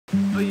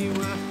whatever you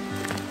were.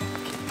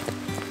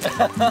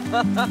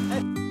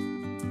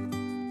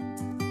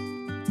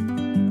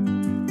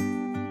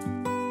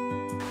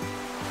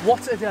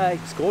 What a day!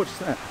 It's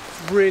gorgeous, isn't it?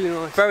 It's really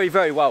nice. Very,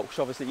 very Welsh.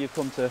 Obviously, you've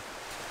come to.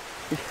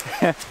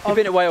 You've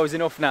been to Wales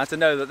enough now to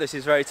know that this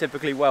is very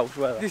typically Welsh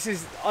weather. This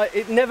is.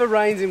 It never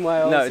rains in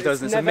Wales. No, it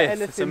doesn't. It's a never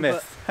myth. It's a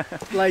myth.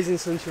 But blazing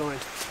sunshine.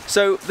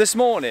 So this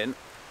morning,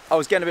 I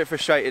was getting a bit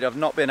frustrated. I've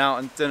not been out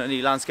and done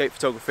any landscape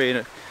photography in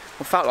it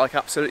felt like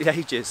absolutely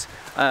ages.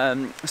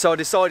 So I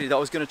decided I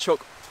was going to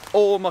chuck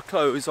all my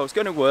clothes. I was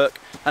going to work,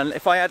 and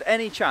if I had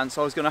any chance,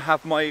 I was going to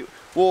have my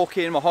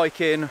walking, my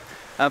hiking,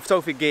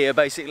 photography gear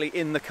basically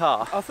in the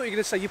car. I thought you were going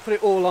to say you put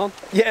it all on.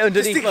 Yeah,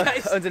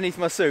 underneath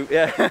my suit.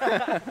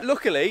 Yeah.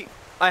 Luckily,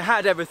 I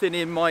had everything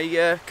in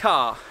my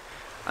car,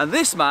 and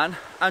this man,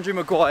 Andrew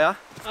Maguire,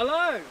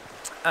 hello,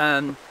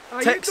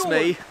 texted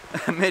me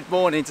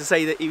mid-morning to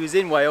say that he was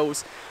in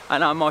Wales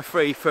and am I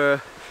free for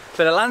a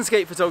bit of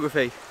landscape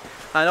photography.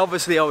 And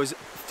obviously I was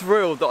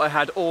thrilled that I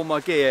had all my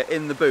gear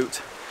in the boot.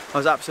 I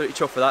was absolutely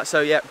chuffed for that. So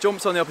yeah,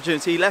 jumped on the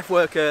opportunity, left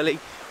work early.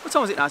 What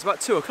time is it now? It's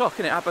about 2 o'clock,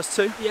 isn't it?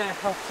 2:30? Yeah,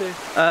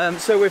 2:30.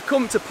 So we've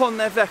come to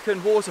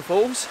Pontneddfechan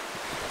waterfalls,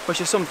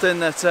 which is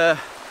something that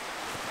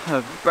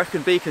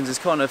Brecon Beacons is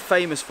kind of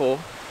famous for,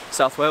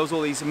 South Wales,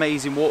 all these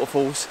amazing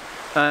waterfalls.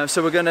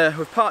 So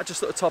we've parked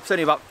just at the top. It's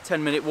only about a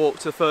 10-minute walk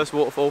to the first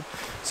waterfall.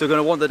 So we're going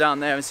to wander down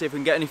there and see if we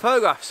can get any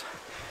photographs.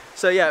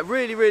 So yeah,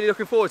 really, really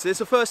looking forward to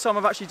this. It's the first time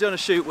I've actually done a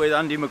shoot with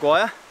Andy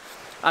Maguire.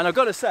 And I've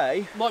got to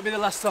say... might be the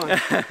last time.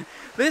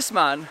 This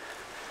man,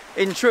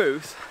 in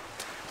truth,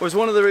 was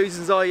one of the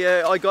reasons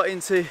I got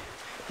into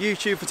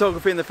YouTube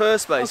photography in the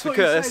first place.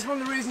 Because it's one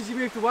of the reasons you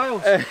moved to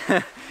Wales.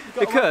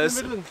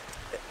 Because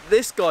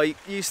this guy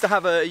used to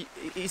have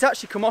he's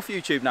actually come off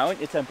YouTube now,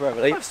 isn't he,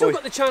 temporarily? I've still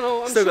got the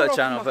channel. Still got the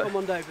channel, but on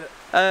one day, but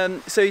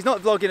so he's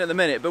not vlogging at the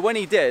minute. But when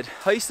he did,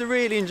 I used to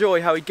really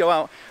enjoy how he'd go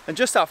out and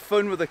just have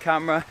fun with the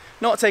camera,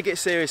 not take it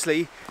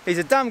seriously. He's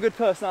a damn good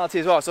personality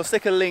as well. So I'll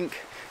stick a link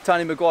to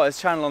Andy Maguire's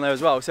channel on there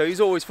as well. So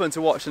he's always fun to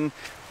watch, and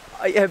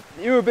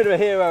you were a bit of a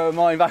hero of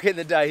mine back in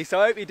the day. So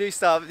I hope you do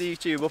start the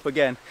YouTube up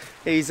again.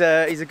 He's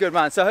a good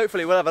man. So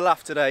hopefully we'll have a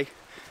laugh today,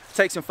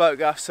 take some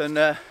photographs,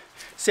 and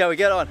see how we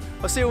get on.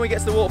 I'll see you when we get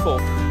to the waterfall.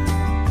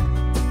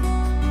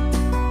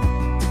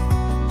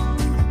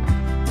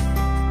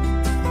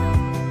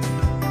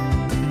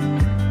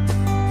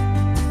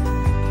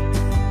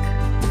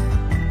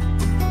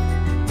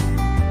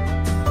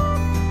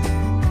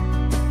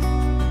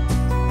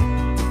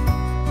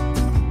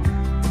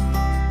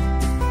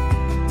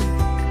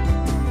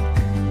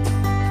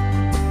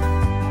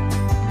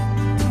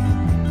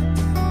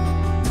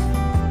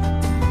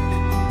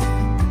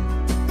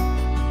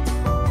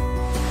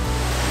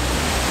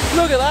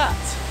 Look at that!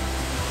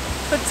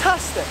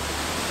 Fantastic!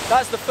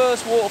 That's the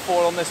first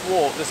waterfall on this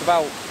walk. There's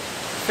about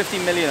 50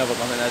 million of them.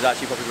 I think there's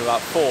actually probably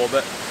about 4,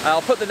 but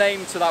I'll put the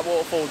name to that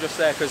waterfall just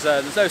there because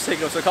there's no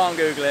signal, so I can't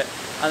Google it.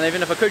 And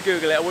even if I could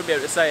Google it, I wouldn't be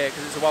able to say it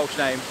because it's a Welsh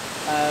name.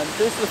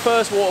 This is the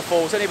first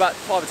waterfall. It's only about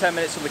 5 or 10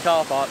 minutes from the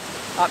car park.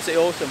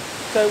 Absolutely awesome.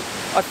 So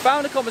I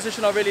found a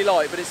composition I really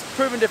like, but it's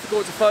proven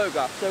difficult to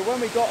photograph. So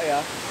when we got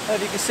here, I don't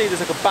know if you can see there's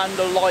like a band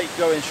of light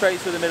going straight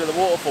through the middle of the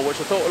waterfall, which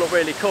I thought would look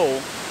really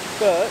cool.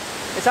 But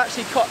it's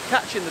actually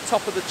catching the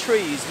top of the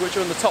trees, which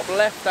are on the top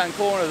left-hand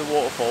corner of the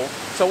waterfall.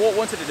 So what I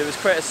wanted to do is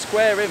create a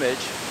square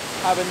image,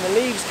 having the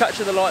leaves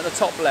catching the light on the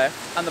top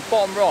left, and the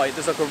bottom right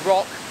there's like a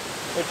rock,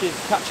 which is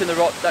catching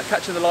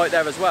the light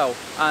there as well.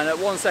 And at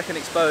 1 second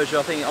exposure,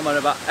 I think I'm on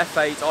about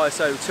f8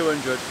 ISO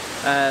 200,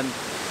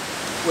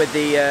 with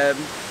the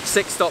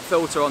 6-stop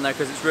filter on there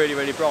because it's really,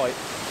 really bright.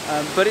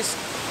 But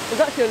there's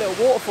actually a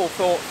little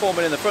waterfall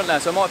forming in the front there,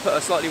 so I might put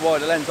a slightly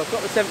wider lens. I've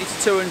got the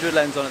 70-200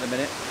 lens on at the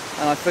minute,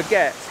 and I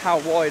forget how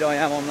wide I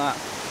am on that.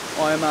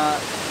 I'm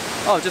about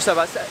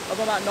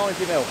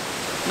 90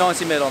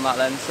 mil on that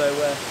lens. So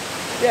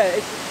yeah,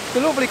 it's a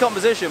lovely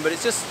composition, but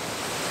it's just,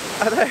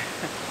 I don't know,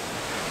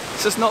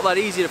 it's just not that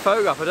easy to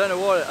photograph. I don't know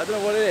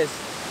what it is.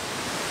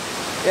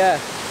 Yeah,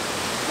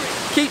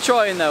 keep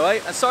trying though, eh?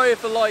 And sorry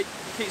if the light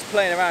keeps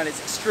playing around. It's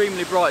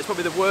extremely bright. It's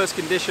probably the worst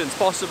conditions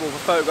possible for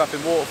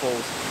photographing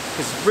waterfalls.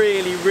 It's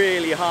really,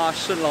 really harsh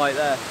sunlight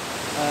there.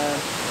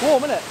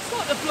 Warm, isn't it? It's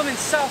like the blooming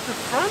south of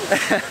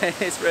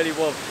France. It's really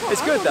warm. Oh,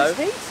 it's good though.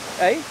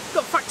 Eh?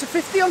 Got factor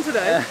 50 on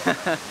today.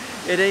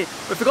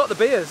 We forgot the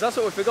beers. That's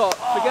what we forgot.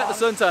 Oh. Forget the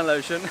suntan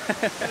lotion.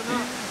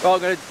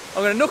 Right,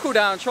 I'm gonna knuckle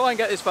down, try and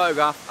get this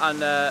photograph,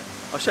 and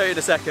I'll show you in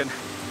a second.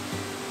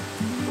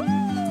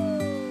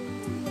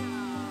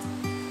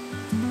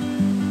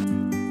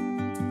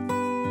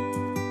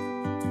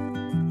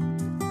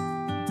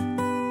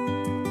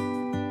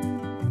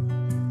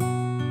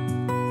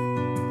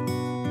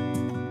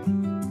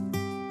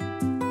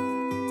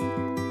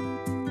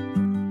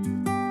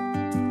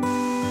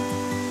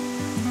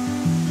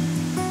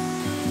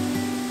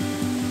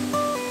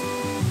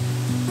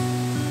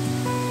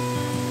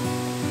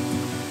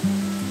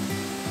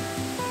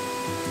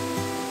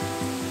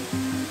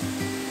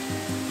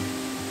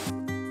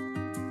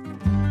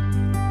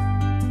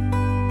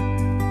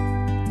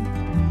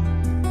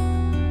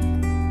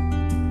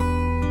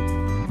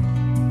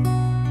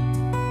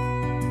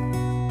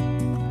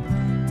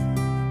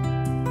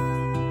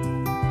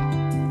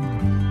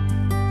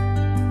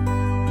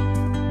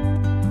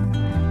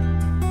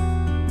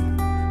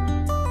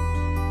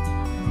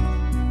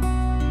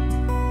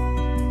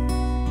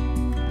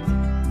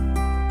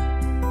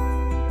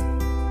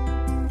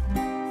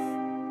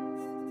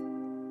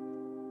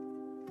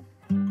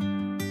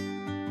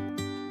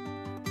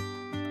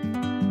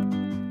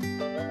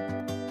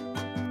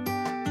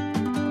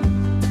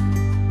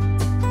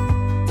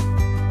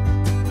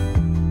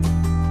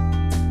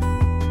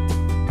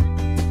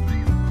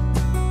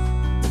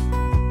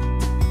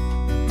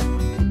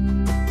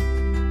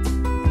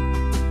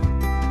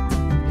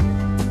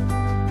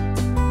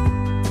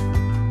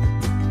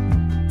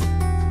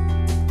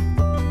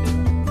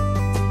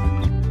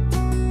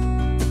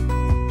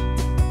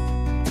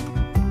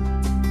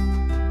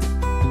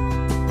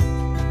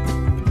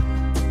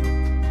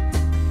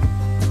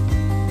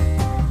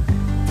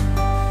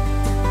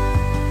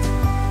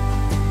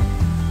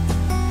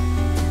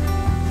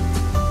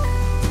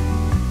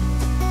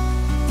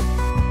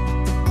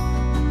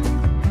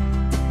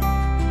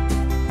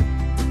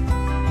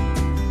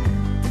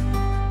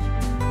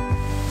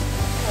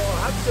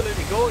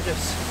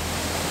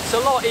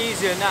 a lot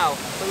easier now.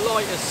 The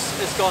light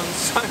has gone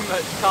so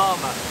much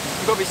calmer.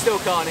 You probably still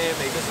can't hear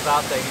me because of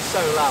that thing, it's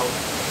so loud.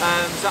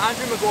 So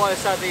Andrew Maguire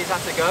sadly has had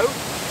to go,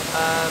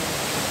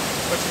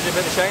 which is a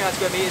bit of a shame. I had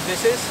to go meet his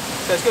missus.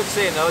 So it's good to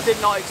see him though. I did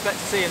not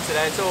expect to see him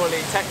today until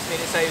he texted me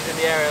to say he was in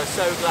the area. I was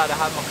so glad I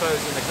had my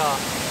clothes in the car,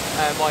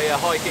 my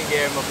hiking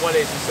gear and my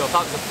wellies and stuff.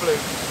 That was a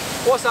fluke.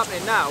 What's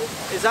happening now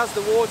is as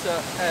the water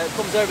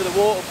comes over the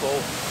waterfall,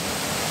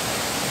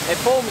 it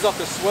forms like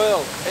a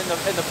swirl in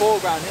the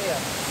foreground here.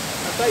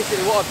 And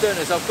basically what I've done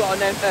is I've got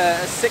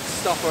a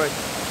 6-stop or a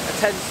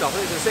 10-stop,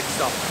 I think it's a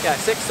 6-stop. Yeah,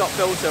 6-stop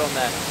filter on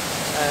there.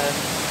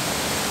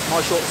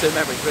 My short-term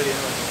memory is really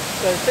annoying.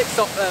 So a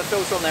 6-stop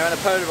filter on there and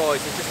a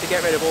polarizer just to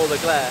get rid of all the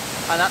glare.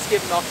 And that's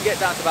given me, I can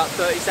get down to about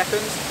 30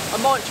 seconds. I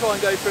might try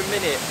and go for a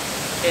minute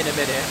in a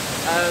minute.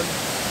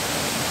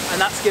 And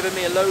that's given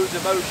me loads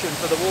of motion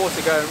for the water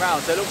going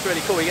around. So it looks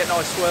really cool, you get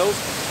nice swirls.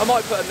 I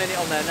might put a minute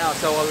on there now,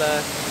 so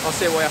I'll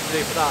see what I have to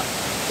do for that.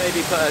 Maybe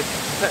put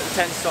the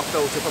 10-stop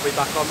filter probably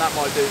back on, that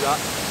might do that.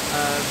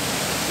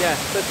 Yeah,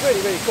 so it's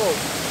really, really cool.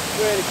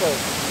 Really cool.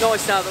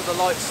 Nice now that the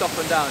light's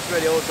softened down, it's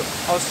really awesome.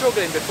 I was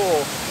struggling before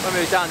when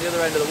we was down the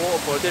other end of the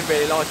waterfall. I didn't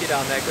really like it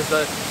down there because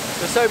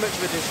there's so much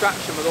of a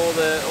distraction with all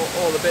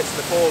the bits of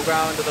the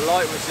foreground, and the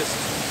light was just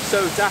so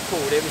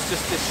dappled, it was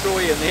just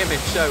destroying the image.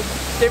 So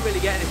didn't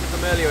really get anything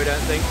from earlier, I don't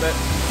think, but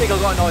I think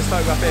I've got a nice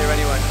photograph here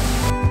anyway.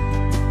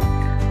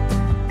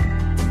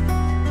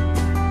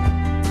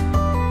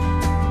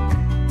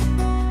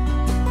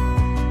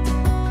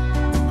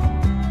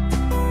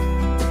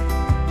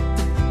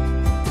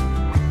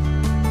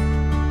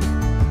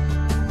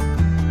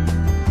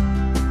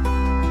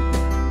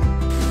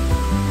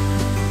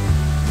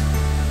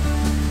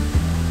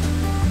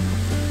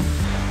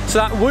 So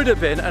that would have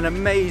been an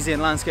amazing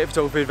landscape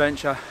photography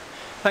adventure.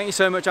 Thank you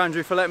so much,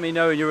 Andrew, for letting me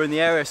know you were in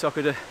the area so I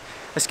could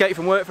escape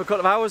from work for a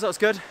couple of hours. That was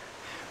good.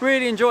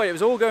 Really enjoyed it. It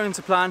was all going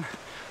to plan.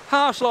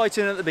 Harsh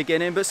lighting at the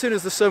beginning, but as soon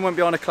as the sun went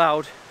behind a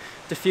cloud,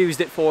 diffused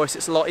it for us.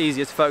 It's a lot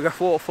easier to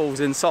photograph waterfalls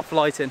in soft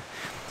lighting.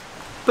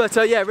 But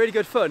yeah, really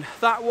good fun.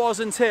 That was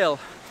until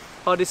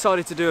I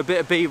decided to do a bit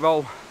of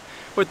B-roll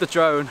with the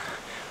drone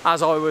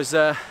as I was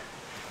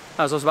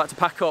about to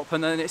pack up,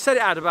 and then it said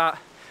it had about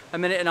a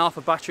minute and a half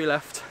of battery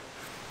left.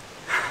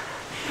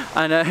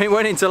 And it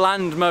went into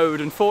land mode.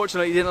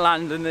 Unfortunately, it didn't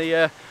land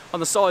in on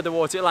the side of the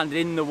water, it landed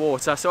in the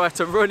water. So I had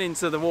to run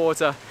into the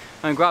water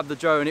and grab the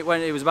drone. It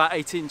was about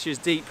 8 inches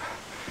deep.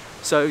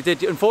 So it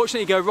did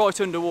unfortunately go right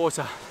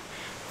underwater.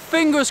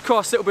 Fingers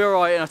crossed it'll be all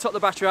right. And I took the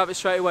battery out of it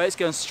straight away. It's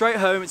going straight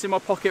home. It's in my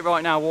pocket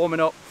right now, warming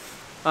up.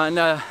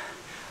 And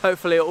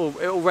hopefully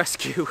it'll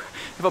rescue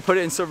if I put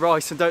it in some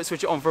rice and don't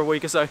switch it on for a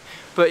week or so.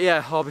 But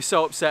yeah, I'll be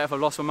so upset if I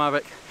lost my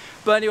Mavic.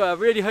 But anyway, I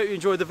really hope you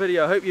enjoyed the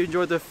video. I hope you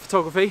enjoyed the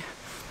photography.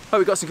 Hope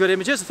we got some good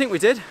images. I think we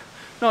did.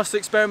 Nice to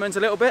experiment a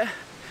little bit.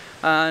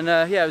 And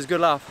yeah, it was a good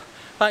laugh.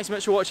 Thanks so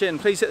much for watching.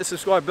 Please hit the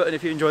subscribe button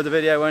if you enjoyed the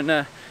video,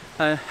 and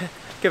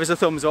give us a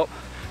thumbs up.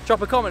 Drop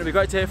a comment, it'd be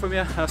great to hear from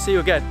you. I'll see you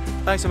again.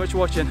 Thanks so much for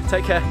watching.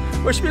 Take care.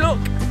 Wish me luck.